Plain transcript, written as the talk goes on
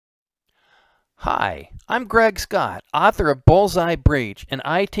Hi, I'm Greg Scott, author of Bullseye Breach, an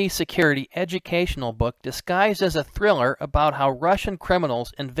IT security educational book disguised as a thriller about how Russian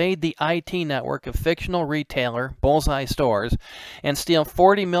criminals invade the IT network of fictional retailer Bullseye stores and steal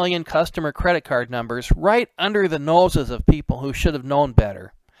 40 million customer credit card numbers right under the noses of people who should have known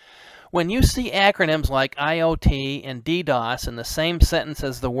better. When you see acronyms like IoT and DDoS in the same sentence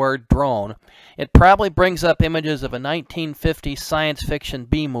as the word drone, it probably brings up images of a 1950s science fiction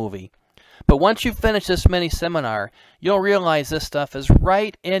B-movie. But once you finish this mini-seminar, you'll realize this stuff is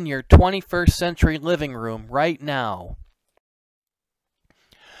right in your 21st century living room right now.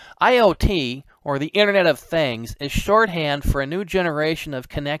 IoT, or the Internet of Things, is shorthand for a new generation of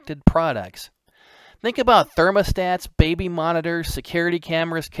connected products. Think about thermostats, baby monitors, security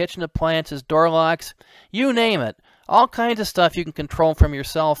cameras, kitchen appliances, door locks, you name it. All kinds of stuff you can control from your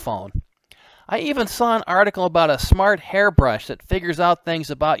cell phone. I even saw an article about a smart hairbrush that figures out things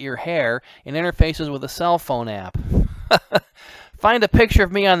about your hair and interfaces with a cell phone app. Find a picture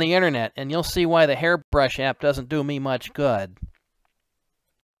of me on the internet and you'll see why the hairbrush app doesn't do me much good.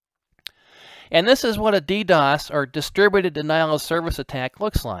 And this is what a DDoS, or distributed denial of service attack,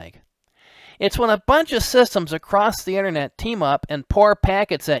 looks like. It's when a bunch of systems across the internet team up and pour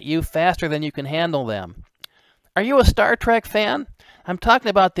packets at you faster than you can handle them. Are you a Star Trek fan? I'm talking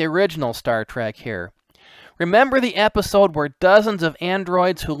about the original Star Trek here. Remember the episode where dozens of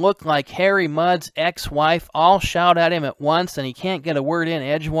androids who look like Harry Mudd's ex-wife all shout at him at once and he can't get a word in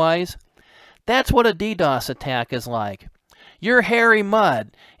edgewise? That's what a DDoS attack is like. You're Harry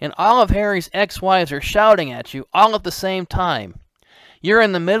Mudd, and all of Harry's ex-wives are shouting at you all at the same time. You're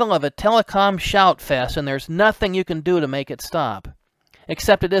in the middle of a telecom shout fest and there's nothing you can do to make it stop.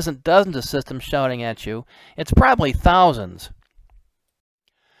 Except it isn't dozens of systems shouting at you, it's probably thousands.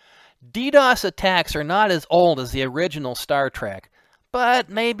 DDoS attacks are not as old as the original Star Trek, but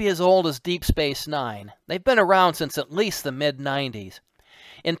maybe as old as Deep Space Nine. They've been around since at least the mid-90s.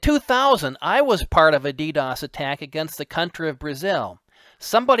 In 2000, I was part of a DDoS attack against the country of Brazil.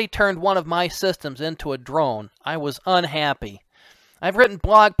 Somebody turned one of my systems into a drone. I was unhappy. I've written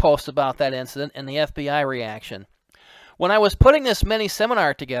blog posts about that incident and the FBI reaction. When I was putting this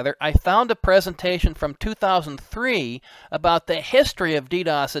mini-seminar together, I found a presentation from 2003 about the history of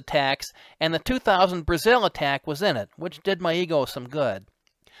DDoS attacks, and the 2000 Brazil attack was in it, which did my ego some good.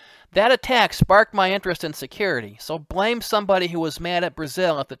 That attack sparked my interest in security, so blame somebody who was mad at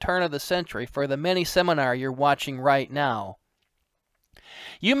Brazil at the turn of the century for the mini-seminar you're watching right now.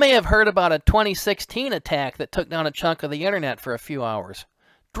 You may have heard about a 2016 attack that took down a chunk of the internet for a few hours.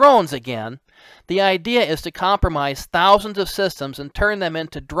 Drones again. The idea is to compromise thousands of systems and turn them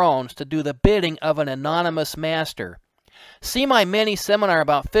into drones to do the bidding of an anonymous master. See my mini-seminar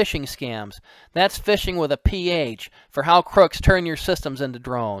about phishing scams. That's phishing with a PH, for how crooks turn your systems into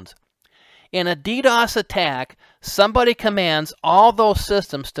drones. In a DDoS attack, somebody commands all those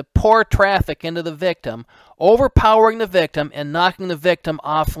systems to pour traffic into the victim, overpowering the victim and knocking the victim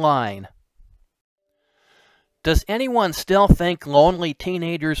offline. Does anyone still think lonely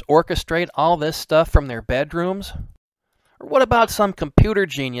teenagers orchestrate all this stuff from their bedrooms? Or what about some computer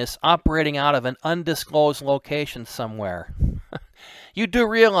genius operating out of an undisclosed location somewhere? You do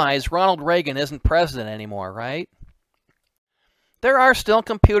realize Ronald Reagan isn't president anymore, right? There are still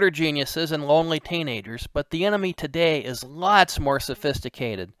computer geniuses and lonely teenagers, but the enemy today is lots more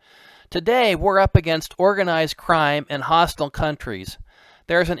sophisticated. Today, we're up against organized crime and hostile countries.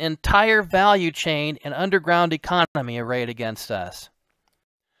 There's an entire value chain and underground economy arrayed against us.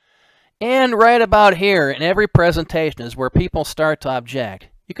 And right about here in every presentation is where people start to object.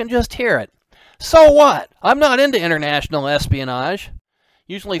 You can just hear it. So what? I'm not into international espionage.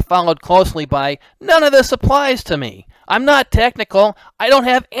 Usually followed closely by, none of this applies to me. I'm not technical. I don't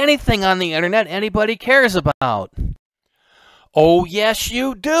have anything on the internet anybody cares about. Oh, yes,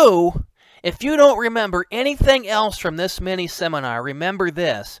 you do. If you don't remember anything else from this mini-seminar, remember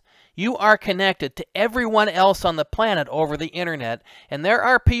this. You are connected to everyone else on the planet over the internet, and there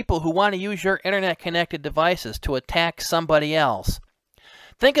are people who want to use your internet-connected devices to attack somebody else.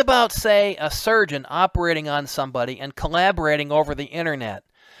 Think about, say, a surgeon operating on somebody and collaborating over the internet.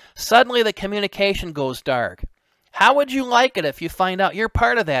 Suddenly the communication goes dark. How would you like it if you find out you're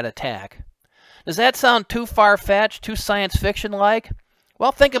part of that attack? Does that sound too far-fetched, too science fiction-like?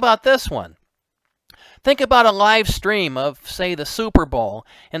 Well, think about this one. Think about a live stream of, say, the Super Bowl,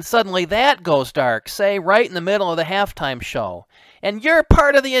 and suddenly that goes dark, say, right in the middle of the halftime show. And you're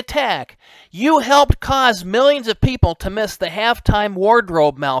part of the attack. You helped cause millions of people to miss the halftime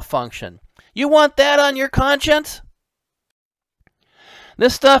wardrobe malfunction. You want that on your conscience?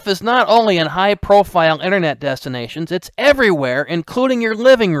 This stuff is not only in high-profile internet destinations, it's everywhere, including your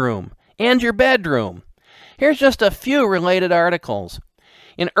living room. and your bedroom. Here's just a few related articles.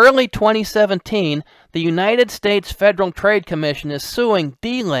 In early 2017, the United States Federal Trade Commission is suing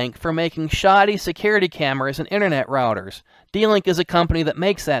D-Link for making shoddy security cameras and internet routers. D-Link is a company that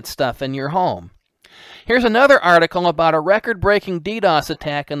makes that stuff in your home. Here's another article about a record-breaking DDoS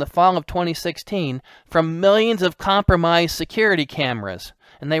attack in the fall of 2016 from millions of compromised security cameras,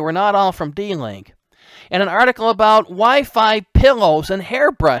 and they were not all from D-Link. And an article about Wi-Fi pillows and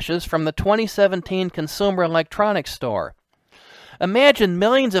hairbrushes from the 2017 Consumer Electronics Store. Imagine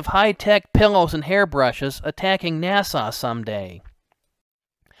millions of high-tech pillows and hairbrushes attacking NASA someday.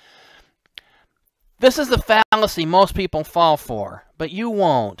 This is the fallacy most people fall for, but you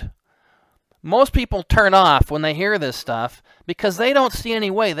won't. Most people turn off when they hear this stuff because they don't see any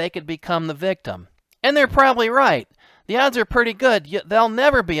way they could become the victim. And they're probably right. The odds are pretty good they'll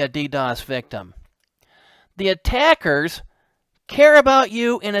never be a DDoS victim. The attackers care about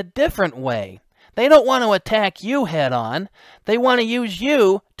you in a different way. They don't want to attack you head on. They want to use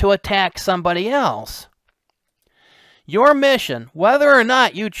you to attack somebody else. Your mission, whether or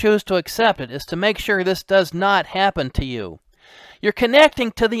not you choose to accept it, is to make sure this does not happen to you. You're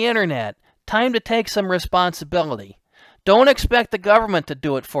connecting to the internet. Time to take some responsibility. Don't expect the government to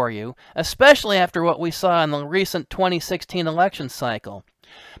do it for you, especially after what we saw in the recent 2016 election cycle.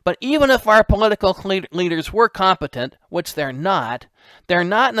 But even if our political leaders were competent, which they're not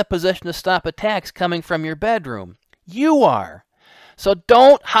in a position to stop attacks coming from your bedroom. You are. So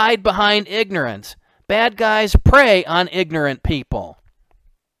don't hide behind ignorance. Bad guys prey on ignorant people.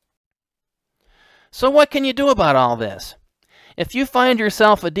 So what can you do about all this? If you find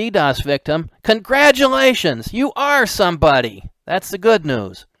yourself a DDoS victim, congratulations, you are somebody. That's the good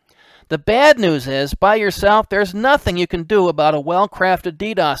news. The bad news is, by yourself, there's nothing you can do about a well-crafted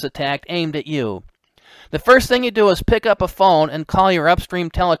DDoS attack aimed at you. The first thing you do is pick up a phone and call your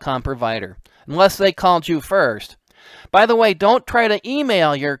upstream telecom provider, unless they called you first. By the way, don't try to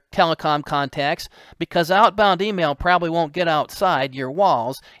email your telecom contacts, because outbound email probably won't get outside your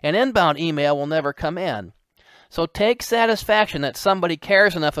walls, and inbound email will never come in. So take satisfaction that somebody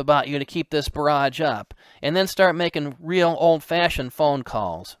cares enough about you to keep this barrage up, and then start making real old-fashioned phone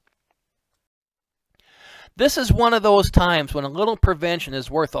calls. This is one of those times when a little prevention is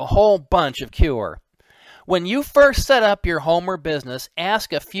worth a whole bunch of cure. When you first set up your home or business,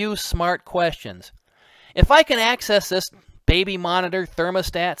 ask a few smart questions. If I can access this baby monitor,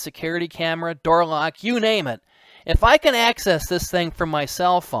 thermostat, security camera, door lock, you name it, if I can access this thing from my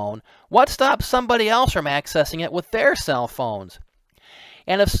cell phone, what stops somebody else from accessing it with their cell phones?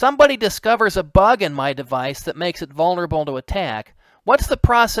 And if somebody discovers a bug in my device that makes it vulnerable to attack, what's the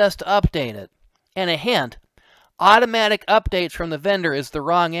process to update it? And a hint, automatic updates from the vendor is the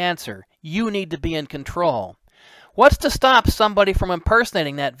wrong answer. You need to be in control. What's to stop somebody from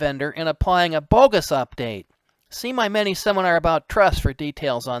impersonating that vendor and applying a bogus update? See my mini-seminar about trust for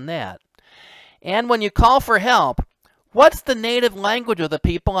details on that. And when you call for help, what's the native language of the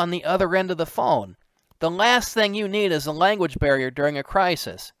people on the other end of the phone? The last thing you need is a language barrier during a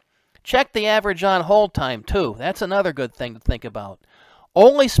crisis. Check the average on-hold time, too. That's another good thing to think about.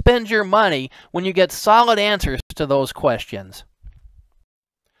 Only spend your money when you get solid answers to those questions.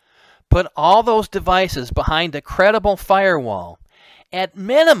 Put all those devices behind a credible firewall. At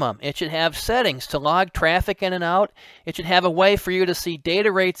minimum, it should have settings to log traffic in and out, it should have a way for you to see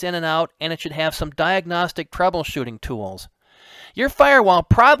data rates in and out, and it should have some diagnostic troubleshooting tools. Your firewall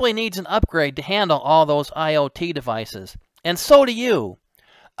probably needs an upgrade to handle all those IoT devices. And so do you.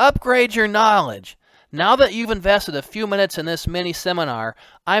 Upgrade your knowledge. Now that you've invested a few minutes in this mini-seminar,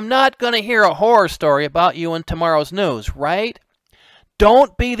 I'm not going to hear a horror story about you in tomorrow's news, right?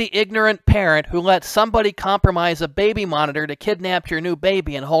 Don't be the ignorant parent who lets somebody compromise a baby monitor to kidnap your new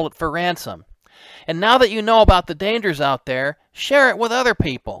baby and hold it for ransom. And now that you know about the dangers out there, share it with other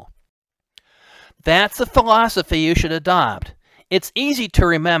people. That's the philosophy you should adopt. It's easy to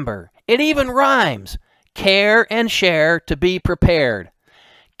remember. It even rhymes. Care and share to be prepared.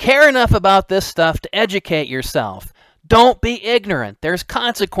 Care enough about this stuff to educate yourself. Don't be ignorant. There's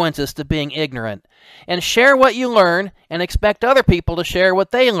consequences to being ignorant. And share what you learn and expect other people to share what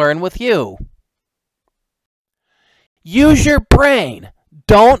they learn with you. Use your brain.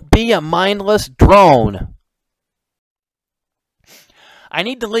 Don't be a mindless drone. I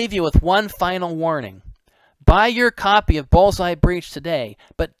need to leave you with one final warning. Buy your copy of Bullseye Breach today,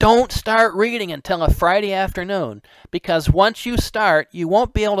 but don't start reading until a Friday afternoon, because once you start, you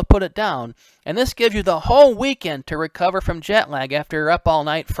won't be able to put it down, and this gives you the whole weekend to recover from jet lag after you're up all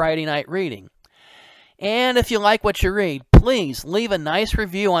night Friday night reading. And if you like what you read, please leave a nice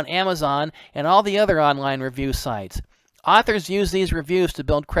review on Amazon and all the other online review sites. Authors use these reviews to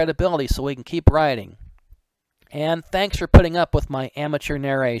build credibility so we can keep writing. And thanks for putting up with my amateur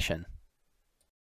narration.